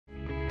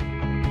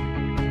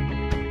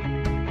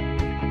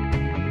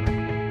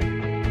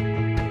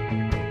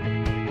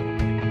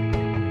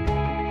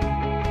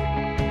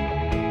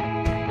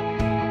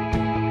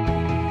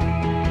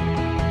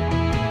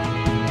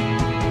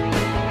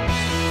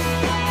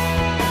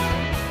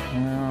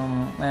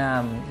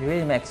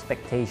my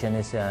expectation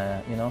is,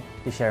 you know,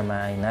 to share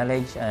my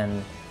knowledge and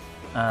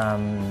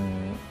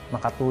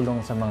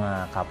makatulong sa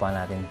mga kapwa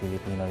natin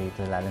Pilipino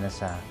dito, lalo na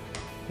sa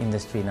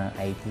industry ng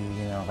IT,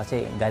 you know.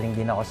 Kasi galing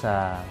din ako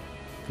sa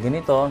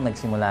ganito,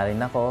 nagsimula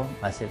rin ako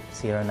as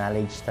zero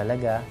knowledge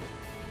talaga.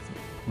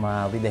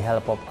 With the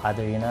help of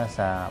other, you know,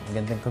 sa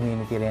gandang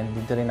community rin,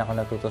 dito rin ako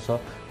natuto. So,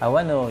 I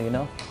want to, you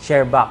know,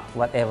 share back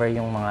whatever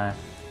yung mga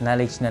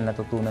knowledge na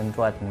natutunan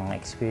ko at mga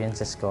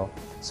experiences ko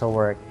sa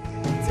work.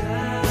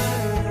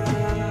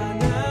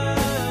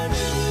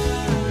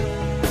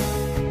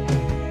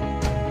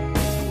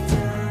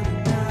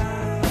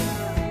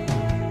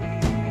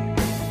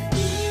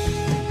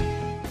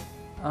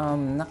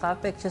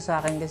 Naka-affect siya sa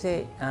akin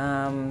kasi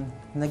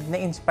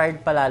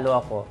na-inspired palalo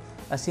ako.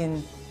 As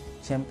in,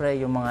 siyempre,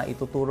 yung mga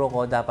ituturo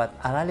ko, dapat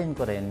aralin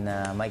ko rin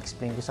na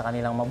ma-explain ko sa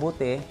kanilang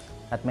mabuti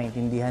at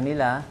maintindihan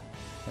nila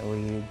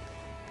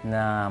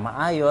na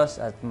maayos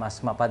at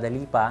mas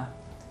mapadali pa.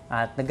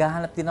 At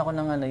naghahanap din ako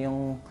ng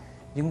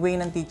yung way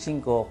ng teaching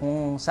ko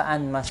kung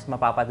saan mas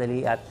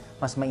mapapadali at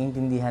mas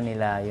maintindihan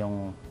nila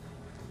yung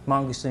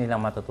mga gusto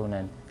nilang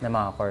matutunan na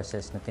mga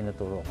courses na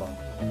tinuturo ko.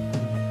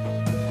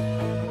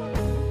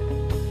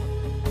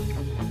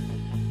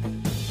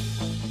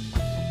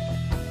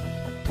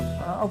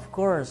 Of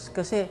course,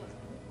 kasi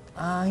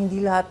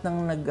hindi lahat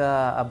ng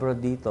nag-abroad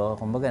dito,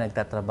 kumbaga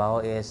nagtatrabaho,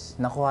 is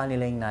nakuha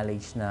nila yung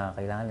knowledge na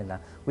kailangan nila.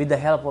 With the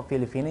help of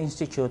Filipino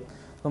Institute,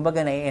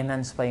 kumbaga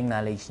na-enhance pa yung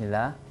knowledge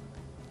nila,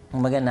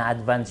 kumbaga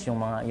na-advance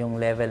yung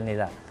level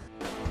nila.